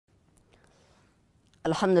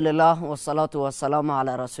الحمد لله والصلاة والسلام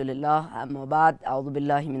على رسول الله. أما بعد، أعوذ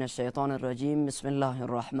بالله من الشيطان الرجيم. بسم الله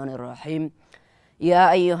الرحمن الرحيم.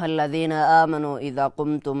 يا أيها الذين آمنوا إذا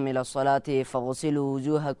قمتم إلى الصلاة فاغسلوا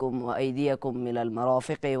وجوهكم وأيديكم إلى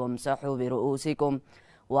المرافق وامسحوا برؤوسكم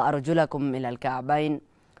وأرجلكم إلى الكعبين.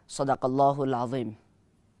 صدق الله العظیم.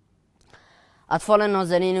 اطفال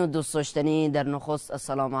نازنین و دوست داشتنی، در نخست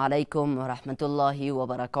السلام علیکم و رحمت الله و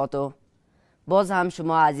برکاته. باز هم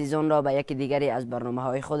شما عزیزان را به یکی دیگری از برنامه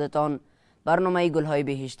های خودتان، برنامه گلهای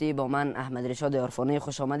بهشتی با من احمد رشاد عرفانی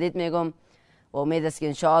خوش آمدید میگم و امید است که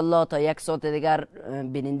انشاءالله تا یک ساعت دیگر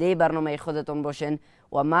بیننده برنامه خودتان باشین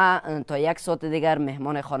و من تا یک ساعت دیگر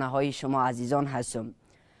مهمان خانه های شما عزیزان هستم.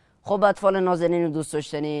 خب اطفال نازنین و دوست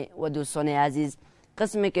داشتنی و دوستان عزیز،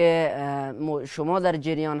 قسمی که شما در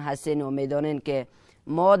جریان هستین و میدانین که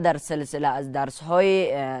ما در سلسله از درس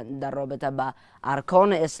های در رابطه به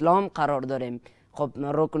ارکان اسلام قرار داریم. خب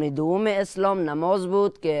رکن دوم اسلام نماز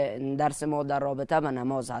بود که درس ما در رابطه به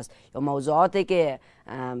نماز هست یا موضوعاتی که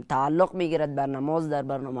تعلق میگیرد بر نماز در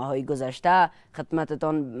برنامه های گذشته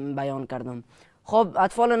خدمتتان بیان کردم. خب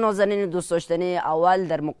اطفال نازنین دوست داشتنی، اول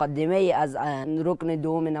در مقدمه از رکن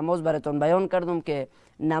دوم نماز براتون بیان کردم که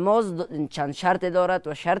نماز چند شرط دارد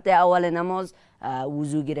و شرط اول نماز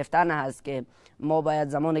وضو گرفتن هست که ما باید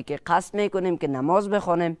زمانی که قصد میکنیم که نماز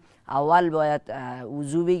بخوانیم اول باید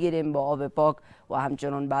وضو بگیریم با آب پاک و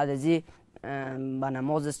همچنان بعد از این به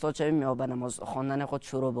نماز استاد شویم یا به نماز خواندن خود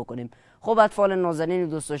شروع بکنیم. خب اطفال نازنین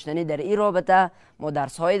دوست داشتنی، در این رابطه ما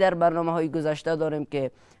درس های در برنامه های گذشته داریم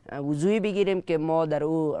که وضوی بگیریم که ما در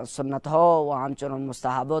او سنت ها و همچنان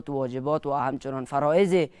مستحبات و واجبات و همچنان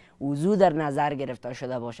فرایض وضو در نظر گرفته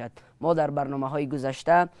شده باشد. ما در برنامه های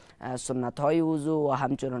گذشته سنت های وضو و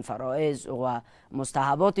همچنان فرایض و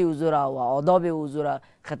مستحبات وضو را و آداب وضو را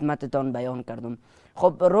خدمتتان بیان کردم.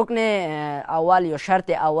 خب رکن اول یا شرط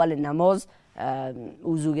اول نماز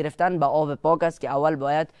وضو گرفتن به آب پاک است که اول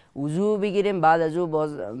باید وضو بگیریم، بعد از او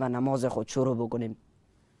باز به نماز خود شروع بکنیم.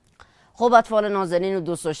 خب اطفال نازنین و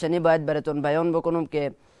دوست داشتنی، باید براتون بیان بکنم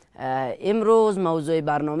که امروز موضوع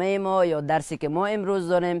برنامه ما یا درسی که ما امروز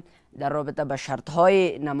داریم در رابطه به شرط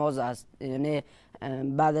های نماز است. یعنی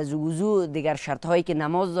بعد از وضو دیگر شرط هایی که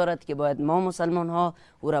نماز دارد که باید ما مسلمان ها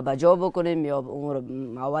او را بجا بکنیم یا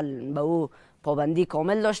اول به او پابندی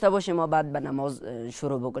کامل داشته باشیم و بعد به نماز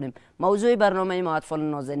شروع بکنیم. موضوع برنامه ما اطفال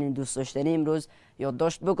نازنین دوست داشتنی امروز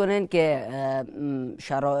یادداشت بکنین که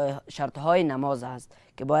شرط های نماز است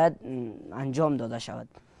که باید انجام داده شود.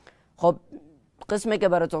 خب قسمی که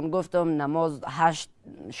براتون گفتم نماز 8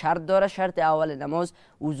 شرط داره. شرط اول نماز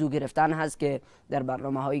وضو گرفتن هست که در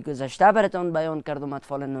برنامه های گذشته براتون بیان کردم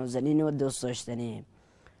اطفال نازنین و دوست داشتنی.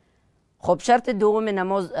 خب شرط دوم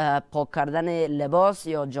نماز پاک کردن لباس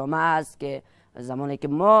یا جامعه است که زمانی که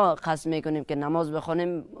ما قصد میکنیم که نماز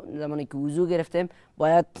بخوانیم، زمانی که وضو گرفتیم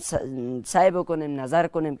باید سعی بکنیم نظر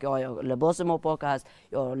کنیم که آیا لباس ما پاک است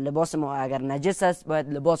یا لباس ما اگر نجس است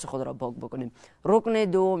باید لباس خود را پاک بکنیم. رکن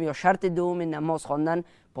دوم یا شرط دوم نماز خواندن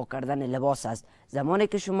پاک کردن لباس است. زمانی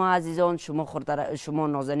که شما عزیزان، شما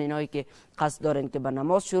نازنین هایی که قصد دارین که به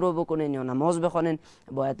نماز شروع بکنین یا نماز بخوانین،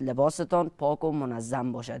 باید لباستان پاک و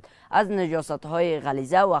منظم باشد از نجاست های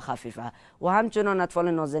غلیظه و خفیفه. و همچنان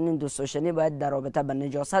اطفال نازنین دوست داشتنی، باید در رابطه به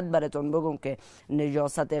نجاست براتون بگم که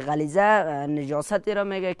نجاست غلیظه نجاستی را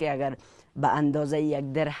میگه که اگر به اندازه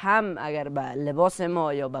 1 درهم اگر به لباس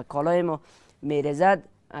ما یا به کالای ما میرزد،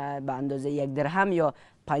 به اندازه 1 درهم یا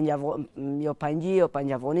 5 یا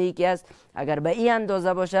 5 افغانی که است، اگر به این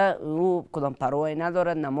اندازه باشه او کدام پروایی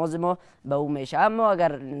ندارد، نماز ما به او میشه. اما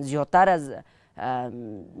اگر زیادتر از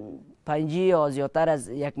 5 یا زیادتر از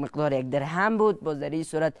یک مقدار 1 درهم بود، باز در این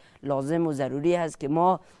صورت لازم و ضروری است که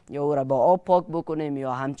ما یا او را با آب پاک بکنیم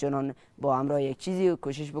یا همچنان با همراه یک چیزی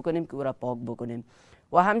کوشش بکنیم که او را پاک بکنیم.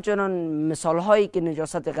 و همچنان مثال هایی که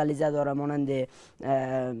نجاست غلیظه داره مانند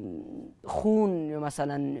خون یا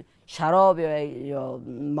مثلا شراب یا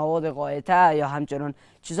مواد غایطه یا همچنان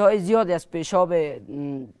چیزهای زیادی از پیشاب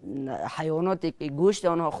حیواناتی که گوشت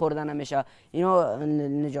آنها خورده نمیشه، اینا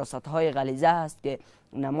نجاست های غلیظه هست که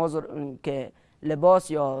نماز که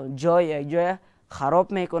لباس یا جای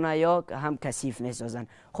خراب میکنه یا هم کثیف میسازن.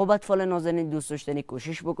 خب اطفال نازنین دوست داشتنی،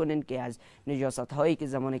 کوشش بکنین که از نجاست هایی که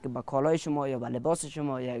زمانی که به کالای شما یا به لباس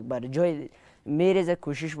شما یا بر جای میریزه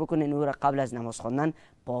کوشش بکنین او را قبل از نماز خواندن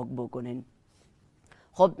پاک بکنین.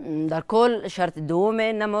 خب در کل شرط دوم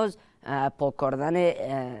نماز پاک کردن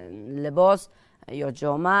لباس یا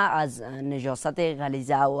جامعه از نجاست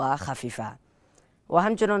غلیظه و خفیفه. و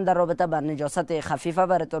همچنان در رابطه با نجاست خفیفه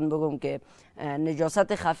براتون بگم که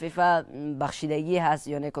نجاست خفیفه بخشیدگی هست،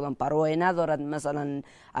 یعنی کدام پروایی ندارد. مثلا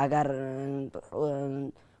اگر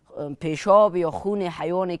پیشاب یا خون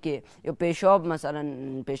حیوانی که یا پیشاب مثلا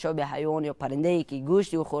پیشاب حیوان یا پرنده ای که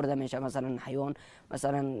گوشتی او خورده میشه، مثلا حیوان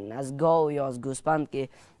مثلا از گاو یا از گوسفند که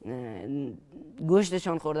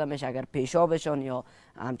گوشتشان خورده میشه، اگر پیشابشان یا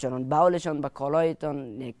همچنان بولشان به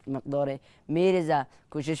کالایتان یک مقدار میریزه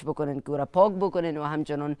کوشش بکنین که او را پاک بکنین و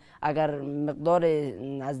همچنان اگر مقدار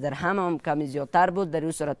از درهم هم کمی زیادتر بود در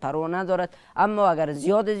این صورت پروا ندارد، اما اگر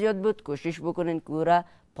زیاد بود کوشش بکنین که او را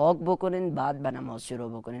پاک بکنین بعد به نماز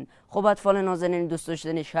شروع بکنین. خب اطفال نازنین دوست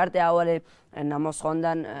داشتنی، شرط اول نماز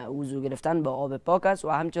خواندن وضو گرفتن با آب پاک است و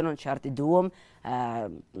همچنان شرط دوم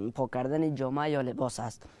پاک کردن جامه یا لباس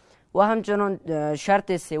است و همچنان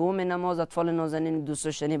شرط سوم نماز اطفال نازنین دوست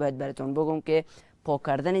داشتنی باید براتون بگم که پاک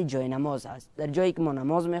کردن جای نماز است. در جایی که ما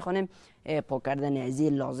نماز میخوانیم پاک کردن ازی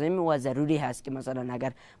لازم و ضروری هست که مثلا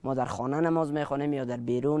اگر ما در خانه نماز میخوانیم یا در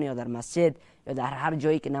بیرون یا در مسجد یا در هر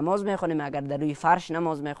جایی که نماز میخوانیم، اگر در روی فرش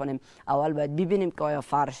نماز میخوانیم اول باید ببینیم که آیا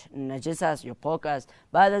فرش نجس است یا پاک است،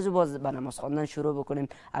 بعد از او باز به نماز خواندن شروع بکنیم.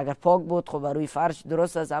 اگر پاک بود خب روی فرش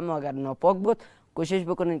درست است، اما اگر ناپاک بود کوشش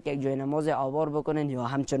بکنین که یک جای نماز آوار بکنین یا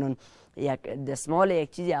همچنان یک دستمال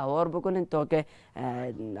یک چیزی آوار بکنین تا که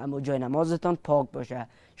اما جای نمازتان پاک باشه.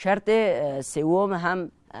 شرط سوم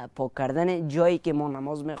هم پاک کردن جایی که ما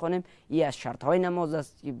نماز میخوانیم. این از شرط های نماز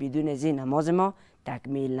است که بدون از این نماز ما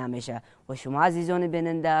تکمیل نمیشه و شما عزیزان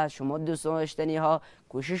بیننده، شما دوست داشتنی ها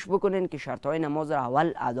کوشش بکنین که شرط های نماز را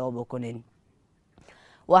اول ادا بکنین.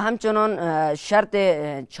 و همچنان شرط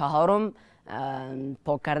چهارم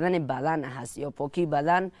پاک کردن بدن هست یا پاکی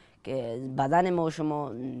بدن، که بدن ما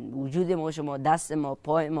شما، وجود ما شما، دست ما،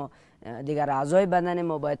 پای ما، دیگر اعضای بدن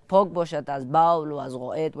ما باید پاک باشد از بول و از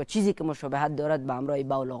غائط و چیزی که مشابهت دارد به همراه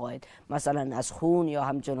بول و غائط، مثلا از خون یا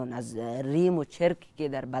همچنان از ریم و چرک که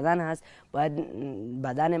در بدن هست، باید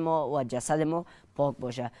بدن ما و جسد ما پاک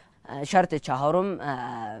باشه. شرط چهارم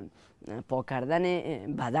پاک کردن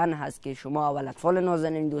بدن هست که شما اول اطفال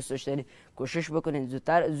نازنین دوست داشتنی کوشش بکنین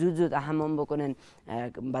زود حمام بکنین،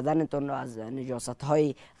 بدنتون رو از نجاست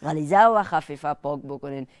های غلیظه و خفیفه پاک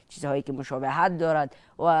بکنین، چیزهایی که مشابهت دارد.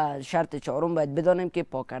 و شرط چهارم باید بدانیم که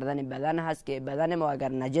پاک کردن بدن هست که بدن ما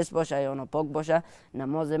اگر نجس باشه یا ناپاک باشه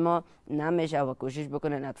نماز ما نمیشه و کوشش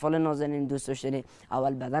بکنین اطفال نازنین دوست داشتنی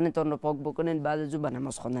اول بدنتون رو پاک بکنین، بعد از او به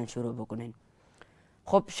نماز خواندن شروع بکنین.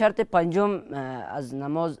 خب شرط پنجم از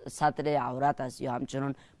نماز ستر عورت است یا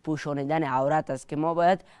همچنان پوشانیدن عورت است که ما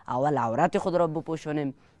باید اول عورت خود را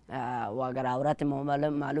بپوشانیم و اگر عورت ما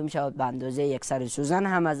معلوم شود به اندازه یک سر سوزن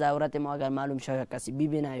هم از عورت ما اگر معلوم شود کسی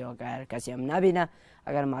ببینه یا اگر کسی هم نبینه،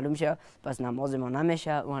 اگر معلوم شود پس نماز ما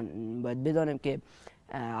نمیشه و باید بدانیم که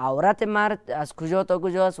عورت مرد از کجا تا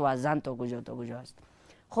کجا است و از زن تا کجا تا کجا است.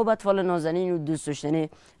 خب اطفال نازنین و دوست داشتنی،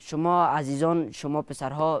 شما عزیزان، شما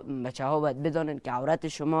پسرها، بچه ها باید بدانید که عورت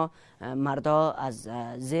شما مردها از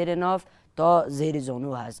زیر ناف تا زیر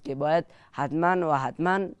زانو هست که باید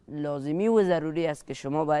حتما لازمی و ضروری است که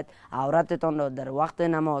شما باید عورتتان را در وقت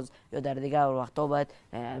نماز یا در دیگر وقتا باید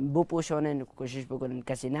بپوشانید، کوشش بکنید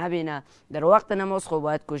کسی نبینه. در وقت نماز خب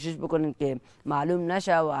باید کوشش بکنید که معلوم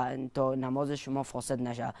نشه و تا نماز شما فاسد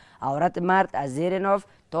نشه. عورت مرد از زیر ناف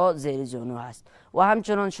تا زیر زانو هست. و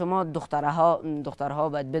همچنان شما دخترها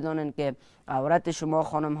باید بدانید که عورت شما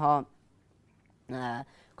خانم ها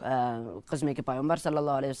قسمی که پیامبر صلی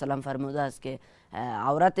الله علیه و سلم فرموده است که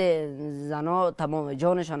عورت زنها تمام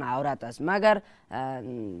جانشان عورت است مگر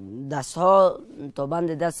دستها تا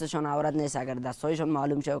بند دستشان عورت نیست. اگر دستهایشان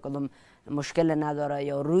معلوم شود کدام مشکل نداره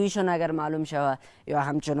یا رویشان اگر معلوم شود یا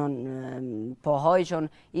همچنان پاهایشان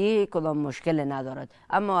این کدام مشکل ندارد،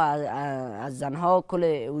 اما از زنها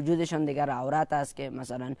کل وجودشان دیگر عورت است که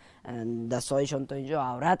مثلا دستهایشان تا اینجا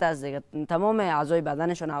عورت است، دیگر تمام اعضای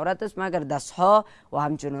بدنشان عورت است مگر دستها و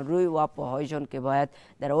همچنان روی و پاهایشان که باید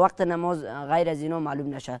در وقت نماز غیر از اینا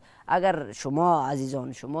معلوم نشد. اگر شما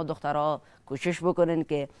عزیزان، شما دخترها کوشش بکنین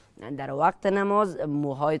که در وقت نماز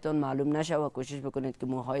موهایتون معلوم نشه و کوشش بکنید که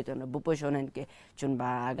موهایتون رو بپوشونین، که چون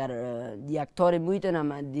اگر یک تار مویتون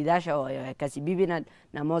هم دیده شود یا کسی ببیند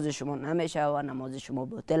نماز شما نمیشه و نماز شما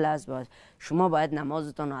باطل است و شما باید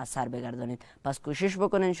نمازتون رو از سر بگردانید. پس کوشش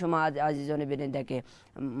بکنین شما عزیزان بیننده که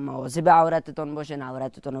مواظب عورتتون باشین،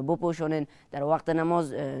 عورتتون رو بپوشونین در وقت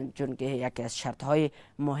نماز، چون که یکی از شرط های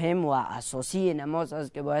مهم و اساسی نماز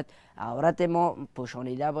است که باید عورت ما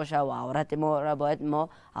پوشانیده باشه و عورت ما را باید ما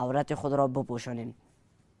عورت خود را بپوشانیم.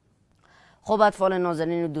 خب اطفال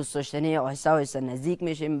نازنین و دوست داشتنی، آهسته آهسته نزدیک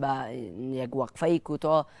میشیم به یک وقفه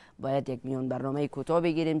کوتاه. باید یک میان برنامه کوتاه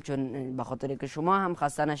بگیریم چون به خاطر که شما هم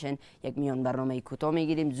خسته نشین یک میان برنامه کوتاه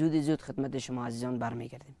میگیریم. زود خدمت شما عزیزان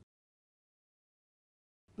برمیگردیم.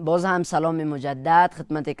 باز هم سلام مجدد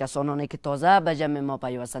خدمت کسانانی که تازه به جمع ما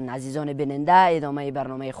پیوستند. عزیزان بیننده، ادامه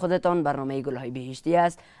برنامه خودتان، برنامه گلهای بهشتی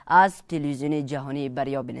است. از تلویزیون جهانی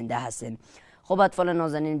بریا بیننده هستین. خب اطفال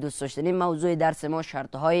نازنین دوست داشتنی، موضوع درس ما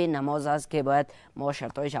شرط های نماز است که باید ما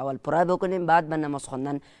شرط هایش اول پوره بکنیم، بعد به نماز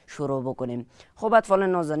خواندن شروع بکنیم. خب اطفال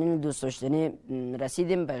نازنین دوست داشتنی،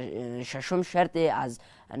 رسیدیم به ششم شرط از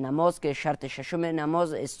نماز که شرط ششم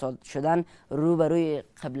نماز استاد شدن، رو به روی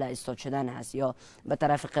قبله استاد شدن است یا به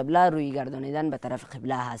طرف قبله روی گردانیدن به طرف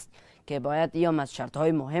قبله هست که باید یا از شرط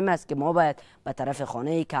های مهم است که ما باید به طرف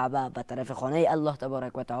خانه کعبه، به طرف خانه الله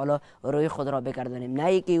تبارک و تعالی روی خود را بگردانیم، نه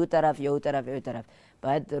اینکه او طرف یا او طرف یا او طرف.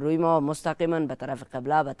 باید روی ما مستقیما به طرف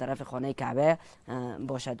قبله، به طرف خانه کعبه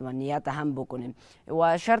باشد و نیت هم بکنیم.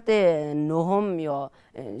 و شرط نهم یا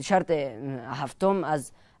شرط هفتم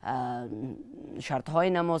از شرط های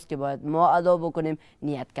نماز که باید ما ادا بکنیم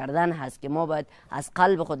نیت کردن هست که ما باید از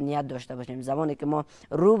قلب خود نیت داشته باشیم. زمانی که ما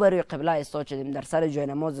رو به روی قبله استاد شدیم، در سر جای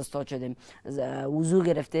نماز استاد شدیم، وضو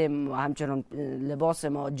گرفتیم و همچنان لباس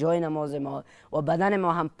ما، جای نماز ما و بدن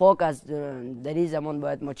ما هم پاک است، در این زمان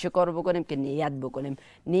باید ما چه کار بکنیم که نیت بکنیم.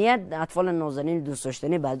 نیت اطفال نازنین دوست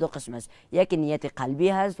داشتنی به دو قسم است، یکی نیت قلبی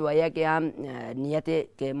هست و یکی هم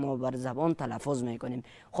نیت که ما بر زبان تلفظ میکنیم.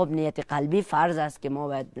 خب نیت قلبی فرض است که ما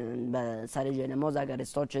باید به سر جای نماز اگر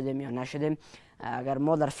استاد شدیم یا نشدیم، اگر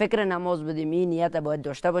ما در فکر نماز بودیم، این نیت باید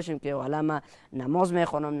داشته باشیم که حالا ما نماز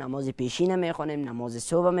میخوانم، نماز پیشین میخوانم، نماز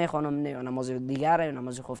صبح میخوانم یا نماز دیگر یا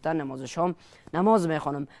نماز خفتن، نماز شام نماز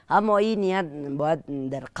میخوانم. اما این نیت باید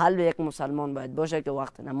در قلب یک مسلمان باید باشه که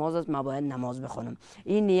وقت نماز است ما باید نماز بخوانم.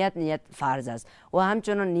 این نیت فرض است. و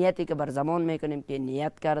همچنان نیتی که بر زمان میکنیم که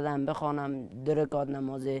نیت کردم بخوانم 2 رکعت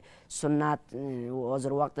نماز سنت و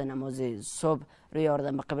حاضر وقت نماز صبح روی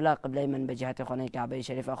آردم به قبله من به جهت خانه کعبه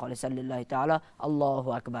شریف خالصا لله تعالی. الله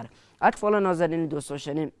اکبر. اطفال نازنین دوست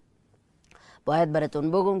داشتنی، باید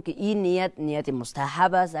براتون بگم که این نیت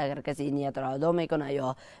مستحب است. اگر کسی این نیت را ادا میکنه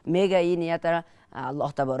یا میگه این نیت را،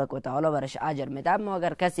 الله تبارک و تعالی برش اجر میده. اما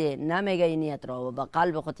اگر کسی نمیگه این نیت را و به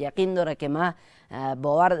قلب خود یقین داره که ما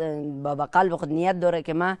به قلب خود نیت داره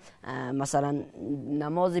که ما مثلا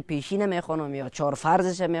نماز پیشین میخونم یا 4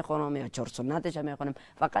 فرضش میخونم یا 4 سنتش میخونم،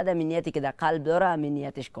 فقط همین نیتی که در قلب داره همین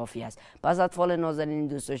نیتش کافی است. پس اطفال نازنین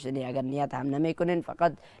دوست داشتنی، اگر نیت هم نمیکنین،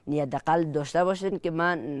 فقط نیت در قلب داشته باشین که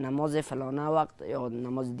من نماز فلانه وقت یا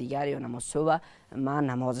نماز دیگر یا نماز صبح من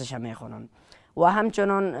نمازش میخونم. و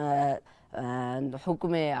همچنان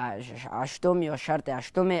حکم هشتم یا شرط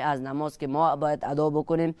هشتم از نماز که ما باید ادا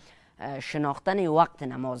بکنیم شناختن وقت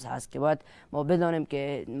نماز هست که باید ما بدانیم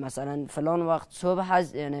که مثلا فلان وقت صبح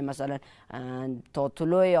هست، یعنی مثلا تا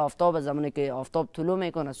طلوع آفتاب، زمانی که آفتاب طلوع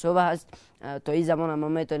میکنه صبح هست، تا این زمان ما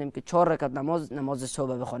میتونیم که 4 رکعت نماز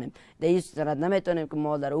صبح بخونیم. در این صورت نمیتونیم که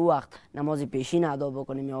ما در او وقت نماز پیشین ادا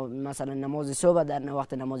بکنیم یا مثلا نماز صبح در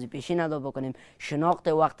وقت نماز پیشین ادا بکنیم. شناخت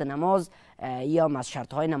وقت نماز یا از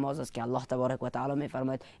شرط های نماز است که الله تبارک و تعالی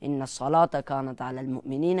میفرماید ان الصلاة کانت علی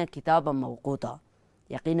المؤمنین کتابا موقوتا.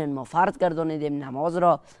 یقینا ما فرض گردانیدیم نماز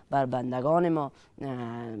را بر بندگان ما،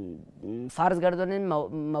 فرض گردانیم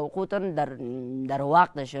موقوتا در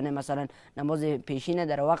وقتش، یعنی مثلا نماز پیشین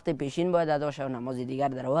در وقت پیشین باید ادا شود، نماز دیگر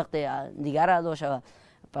در وقت دیگر ادا شود.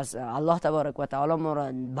 پس الله تبارک و تعالی ما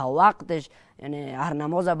را با وقتش، یعنی هر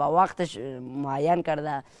نماز با وقتش معین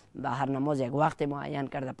کرده، به هر نماز یک وقت معین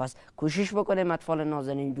کرده. پس کوشش بکنیم اطفال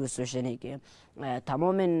نازنین دوست داشتنی که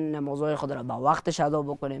تمام نمازهای خود را با وقتش ادا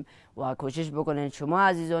بکنیم و کوشش بکنین شما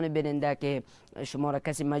عزیزان بیننده که شما را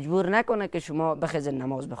کسی مجبور نکنه که شما بخیزین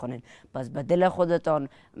نماز بخونین. پس به دل خودتان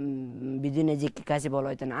بدون از اینکه کسی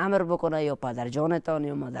بالایتان امر بکنه یا پدر جانتان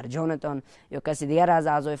یا مادر جانتان یا کسی دیگر از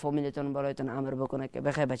اعضای فامیلتون بالایتان امر بکنه که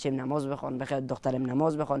بخیر بچه‌م نماز بخوان، بخیر دخترم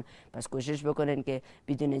نماز بخوان، پس کوشش بکنین که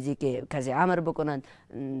بدون از اینکه کسی امر بکنن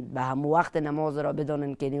به هم وقت نماز را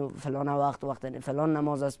بدونن که فلان وقت فلان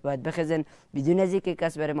نماز است باید بخیزین. بدون از اینکه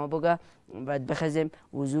کس بر ما بگه باید بخیزیم،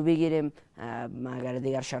 وضو بگیریم. اگر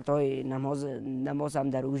دیگر شرط های نماز هم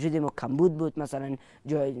در وجود ما کمبود بود، مثلا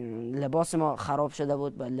جای لباس ما خراب شده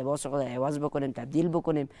بود، باید لباس خود عوض بکنیم، تبدیل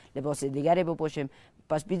بکنیم، لباس دیگری بپوشیم.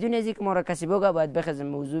 پس بدون از اینکه ما را کسی بگه باید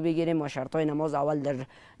بخیزیم، وضو بگیریم و شرط های نماز اول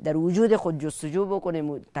در وجود خود جستجو بکنیم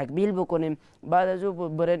و تکمیل بکنیم. بعد از او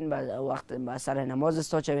برین وقت به سر نماز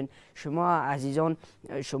استاد شوین. شما عزیزان،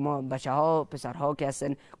 شما بچه ها پسرها که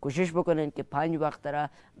هستن، کوشش بکنین که 5 وقت را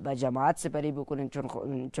به جماعت سپری بکنین،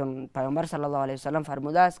 چون پیامبر صلی الله علیه و سلم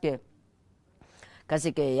فرموده است که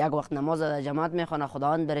کسی که یک وقت نماز در جماعت میخونه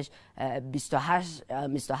خداوند برش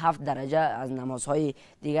 27 درجه از نمازهای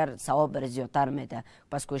دیگر ثواب برش زیادتر میده.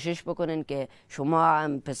 پس کوشش بکنین که شما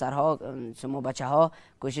پسرها، شما بچه ها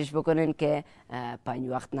کوشش بکنین که 5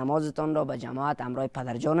 وقت نمازتان را به جماعت همراه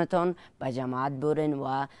پدرجانتان به جماعت برین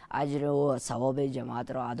و اجر و ثواب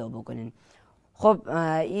جماعت را ادا بکنین. خب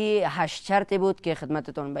این 8 شرط بود که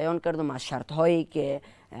خدمتتون بیان کردم از شرط هایی که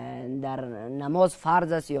در نماز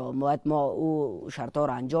فرض است یا باید ما او شرط ها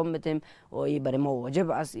را انجام بدیم و این برای ما واجب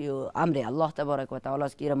است، امر الله تبارک و تعالی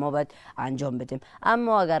است که ما باید انجام بدیم.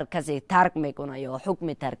 اما اگر کسی ترک میکنه یا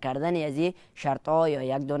حکم ترک کردن از این شرط ها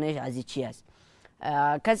یا یک دانش از این چی است؟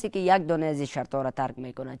 کسی که یک دانه از این شرط ها را ترک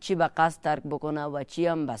میکنه، چی به قصد ترک بکنه و چی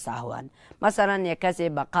هم به سهوا. مثلا یک کسی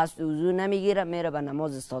به قصد وضو نمیگیره میره به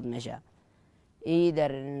نماز استاد میشه، این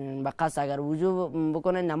در به قصد اگر وضو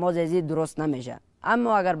بکنه نماز ازی درست نمیشه.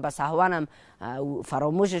 اما اگر به سهوا هم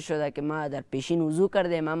فراموش شده که ما در پیشین وضو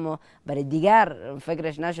کردیم اما برای دیگر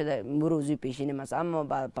فکرش نشده برو وضو پیشین مثلا،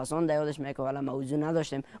 اما پسان یادش میکنه والا ما وضو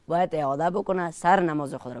نداشتیم، باید اعاده بکنه، سر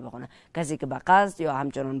نماز خود را بخونه. کسی که به قصد یا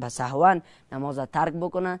همچنان به سهوا نماز ترک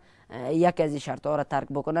بکنه، یک از این شرط ها را ترک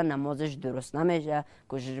بکنه، نمازش درست نمیشه.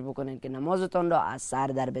 کوشش بکنین که نمازتان را از سر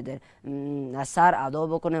در بدین، از سر ادا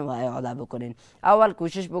بکنین و اعاده بکنین. اول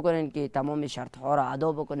کوشش بکنین که تمام شرط ها را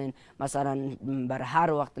ادا بکنین. مثلا بر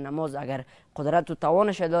هر وقت نماز اگر قدرت و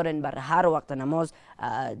توانش دارین، بر هر وقت نماز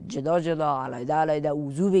جدا جدا علیحده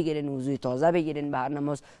وضو بگیرین، وضوی تازه بگیرین به هر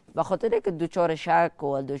نماز، به خاطر که دوچار شک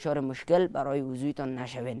و دوچار مشکل برای وضویتان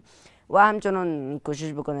نشوین. و همچنان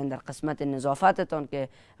کوشش بکنین در قسمت نظافتتان که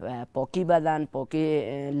پاکی بدن،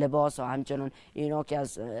 پاکی لباس و همچنان اینا که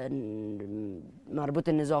از مربوط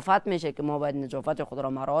نظافت میشه که ما باید نظافت خود را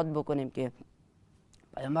مراعات بکنیم که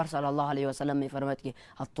پیامبر صلی الله علیه و سلم میفرماید که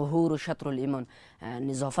الطهور شطر الایمان،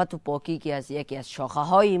 نظافت و پاکی که از یکی از شاخه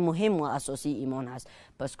های مهم و اساسی ایمان هست.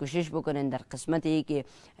 پس کوشش بکنین در قسمتی که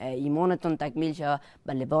ایمانتان تکمیل شه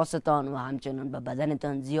به لباستان و همچنان به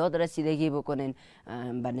بدنتان زیاد رسیدگی بکنین،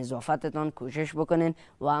 به نظافتتان کوشش بکنین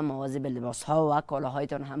و مواظب لباس ها و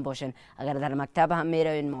کالاهایتان هم باشین. اگر در مکتب هم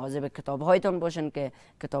میروین مواظب کتاب هایتان باشین که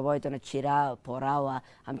کتاب هایتان چیره پاره و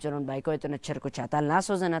همچنان بایکایتان چرک و چتل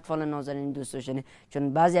نسازن. اطفال نازنین دوست داشتنی، چون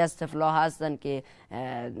بعضی از طفلا هستن که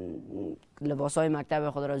لباس های مکتب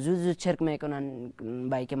خود را زود چرک میکنن،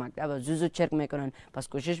 بایک مکتب زود چرک میکنن. پس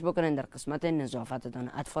کوشش بکنن در قسمت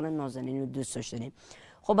نظافتتان. اطفال نازنین دوست داشتنی.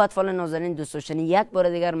 خب اطفال نازنین دوست داشتنی، یک بار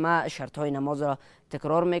دیگر ما شرط های نماز را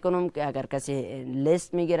تکرار میکنم که اگر کسی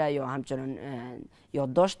لیست میگیره یا همچنان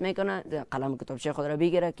یادداشت میکنه، قلم کتابچه خود را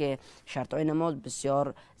بگیره که شرط های نماز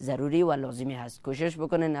بسیار ضروری و لازمی هست. کوشش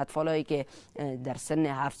بکنن اطفالایی که در سن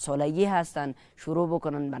 7 سالگی هستن شروع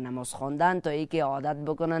بکنن به نماز خواندن تا اینکه عادت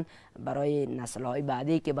بکنن برای نسل های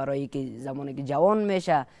بعدی که برای که زمانی که جوان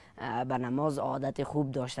میشه به نماز عادت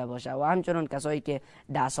خوب داشته باشه. و همچنان کسایی که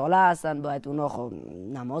 10 ساله هستن باید اونا خب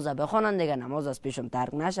نماز بخونن دیگه، نماز از پیشم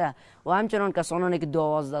ترک نشه. و همچنان کسانی که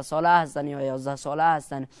 12 ساله هستن یا 11 ساله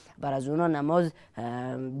هستن بر از اونا نماز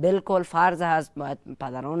بالکل فرض هست، باید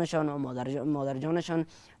پدرانشان و مادرجانشان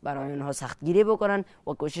برای اونها سختگیری بکنن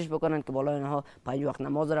و کوشش بکنن که بالای اونها 5 وقت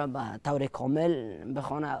نماز را به طور کامل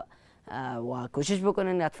بخونه. و کوشش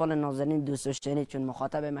بکنین اطفال نازنین دوست داشتنی، چون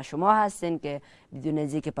مخاطب ما شما هستین که بدون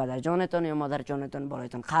از اینکه پدرجانتان یا مادرجانتان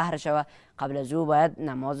برایتان قهر شوه قبل از او باید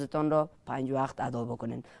نمازتان را 5 وقت ادا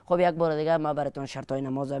بکنین. خب یک بار دیگه ما براتون شرطای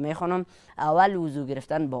نماز میخوانم. اول وضو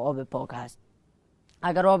گرفتن با آب پاک هست.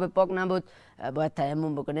 اگر آب پاک نبود باید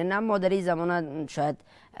تیمم بکنین. اما در این زمانه شاید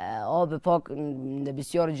آب پاک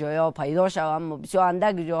بسیار جاها پیدا شود اما بسیار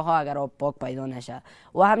اندک جاها اگر آب پاک پیدا نشه.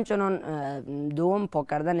 و همچنان دوم پاک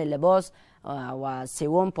کردن لباس و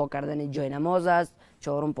سوم پاک کردن جای نماز است،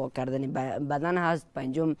 چهارم پاک کردن بدن هست،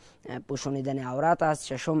 پنجم پوشانیدن عورت است،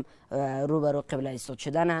 ششم روبرو قبله ایستاد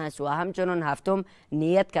شدن است و همچنان هفتم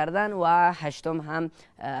نیت کردن و هشتم هم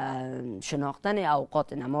شناختن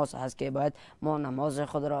اوقات نماز هست که باید ما نماز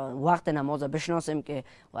خود را وقت نماز بشناسیم که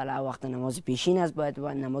والا وقت نماز پیشین است، باید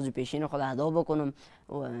نماز پیشین خود ادا بکنم.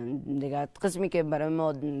 و دیگه قسمی که برای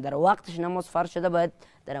ما در وقتش نماز فرض شده باید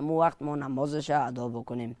در مو وقت ما نمازش ادا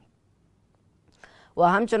بکنیم. و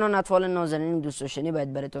همچنان اطفال نازنین دوست داشتنی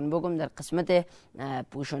باید براتون بگم در قسمت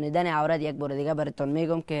پوشانیدن عورت یک بار دیگه براتون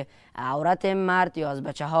میگم که عورت مرد یا از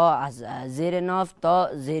بچه ها از زیر ناف تا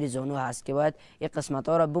زیر زانو هست که باید این قسمت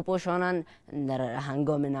ها را بپوشانن در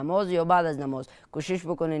هنگام نماز یا بعد از نماز. کوشش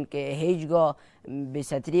بکنین که هیچگاه بی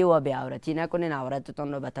ستری و بی عورتی نکنین،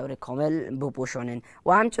 عورتتان را به طور کامل بپوشانین.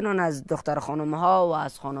 و همچنان از دختر خانم ها و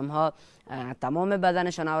از خانم ها تمام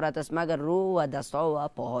بدنشان عورت است مگر رو و دست ها و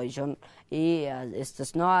پاهایشان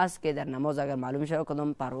استثناء است که در نماز اگر معلوم شود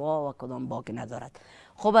کدام پروا و کدام باکی ندارد.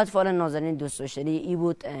 خب اطفال نازنین دوست داشتنی، این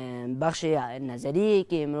بود بخش نظری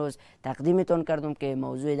که امروز تقدیمتون کردم که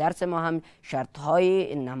موضوع درس ما هم شرط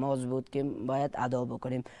های نماز بود که باید ادا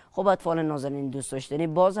بکنیم. خب اطفال نازنین دوست داشتنی،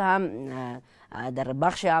 باز هم در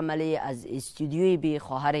بخش عملی از استودیوی بی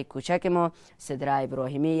خواهر کوچک ما صدرا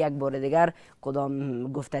ابراهیمی یک بار دیگر کدام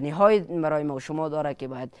گفتنی های برای ما و شما داره که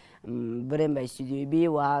باید بریم به استودیوی بی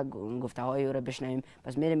و گفته های او را بشنویم.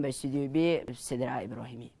 پس میریم به استودیوی بی صدرا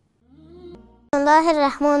ابراهیمی. بسم الله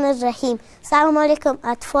الرحمن الرحیم. سلام علیکم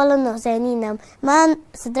اطفال نازنینم. من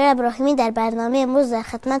صدرا ابراهیمی در برنامه امروز در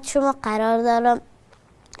خدمت شما قرار دارم.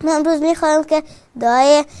 من امروز میخواهم که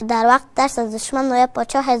دعای در وقت درس از دشمن و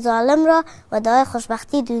پادشاه ظالم را و دعای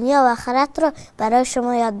خوشبختی دنیا و آخرت را برای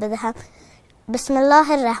شما یاد بدهم. بسم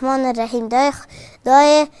الله الرحمن الرحیم.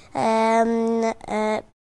 دعای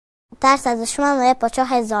درس از دشمن و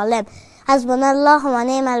پادشاه ظالم. حسبنا الله و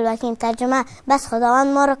نعم الوکیل. ترجمه: بس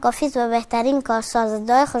خداوند ما را کافی است و بهترین کارساز.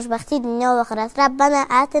 دعای خوشبختی دنیا و آخرت. ربنا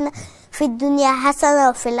آتنا فی الدنیا حسنه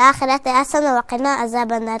و فی الاخرت حسنه و قنا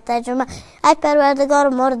عذاب النار. ترجمه: ای پروردگار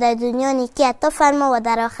ما را در دنیا نیکی عطا فرما و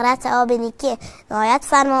در آخرت آب نیکی عنایت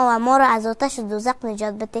فرما و ما را از آتش دوزخ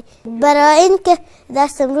نجات بده. برای اینکه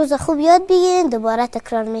درس امروز خوب یاد بگیرین دوباره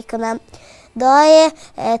تکرار میکنم. دعای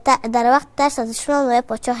در وقت درس از دشمن و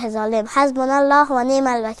پادشاه ظالم. حسبنا الله و نعم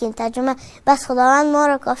الوکیل. ترجمه: بس خداوند ما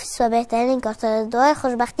را کافی است و بهترین کارساز. دعای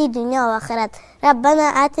خوشبختی دنیا و آخرت.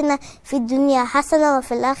 ربنا آتنا فی الدنیا حسنه و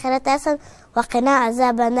فی الاخرت حسنه و قنا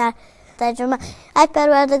عذاب النار. ترجمه: ای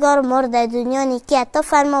پروردگار ما را در دنیا نیکی عطا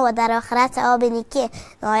فرما و در آخرت آب نیکی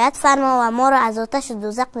عنایت فرما و ما را از آتش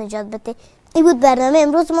دوزخ نجات بده. این بود برنامه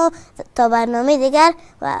امروز ما. تا برنامه دیگر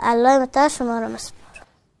و الله متعال شما را مسپارم.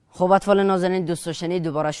 خب اطفال نازنین دوست داشتنی،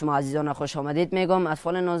 دوباره شما عزیزان خوش آمدید میگم.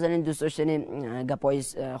 اطفال نازنین دوست داشتنی، گپای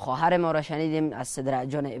خواهر ما را شنیدیم از صدرا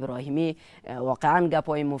جان ابراهیمی. واقعا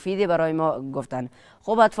گپای مفیدی برای ما گفتن.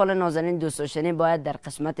 خب اطفال نازنین دوست داشتنی، باید در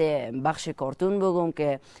قسمت بخش کارتون بگم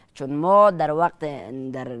که چون ما در وقت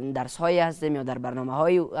در درس هایی هستیم یا در برنامه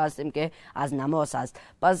هایی هستیم که از نماز هست،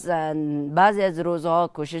 پس بعضی از روزها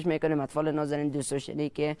کوشش میکنیم اطفال نازنین دوست داشتنی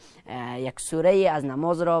که یک سوره از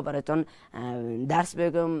نماز را براتون درس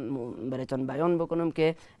بگم، براتون بیان بکنم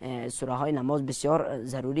که سوره های نماز بسیار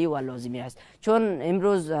ضروری و لازمی است. چون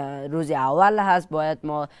امروز روز اول هست، باید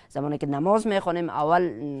ما زمانی که نماز میخونیم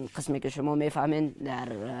اول قسمی که شما میفهمین در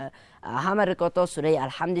همه رکعات سوره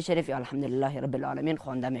الحمد شریف یا الحمدلله رب العالمین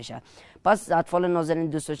خوانده میشه. پس اطفال ناظرین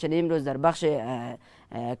دوست داشتنی، امروز در بخش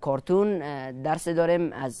کارتون درس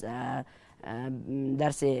داریم از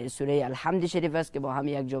درس سوره الحمد شریف است که با هم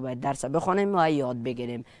یک جا باید درس بخونیم و یاد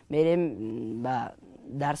بگیریم. میریم به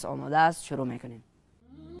درس. آماده است، شروع میکنیم.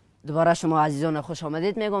 دوباره شما عزیزان خوش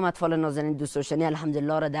آمدید میگم. اطفال نازنین دوست داشتنی،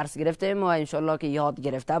 الحمدلله را درس گرفتیم و انشالله که یاد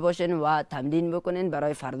گرفته باشین و تمرین بکنین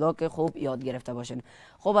برای فردا که خوب یاد گرفته باشین.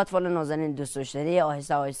 خب اطفال نازنین دوست داشتنی،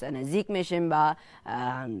 آهسته آهسته نزدیک میشیم به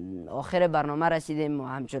آخر برنامه رسیدیم و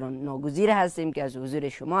همچنان ناگزیر هستیم که از حضور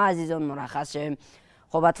شما عزیزان مرخص شیم.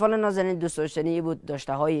 خب اطفال نازنین دوست داشتنی، بود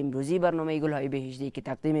داشته های امروزی برنامه گلهای بهشتی که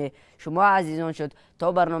تقدیم شما عزیزان شد.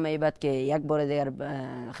 تا برنامه بعد که یک بار دیگر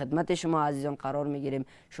خدمت شما عزیزان قرار میگیریم،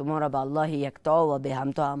 شما را به الله یکتا و به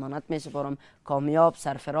همتا امانت می سپارم. کامیاب،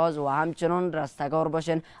 سرفراز و همچنان رستگار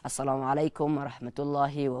باشین. السلام علیکم و رحمت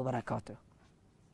الله و برکاته.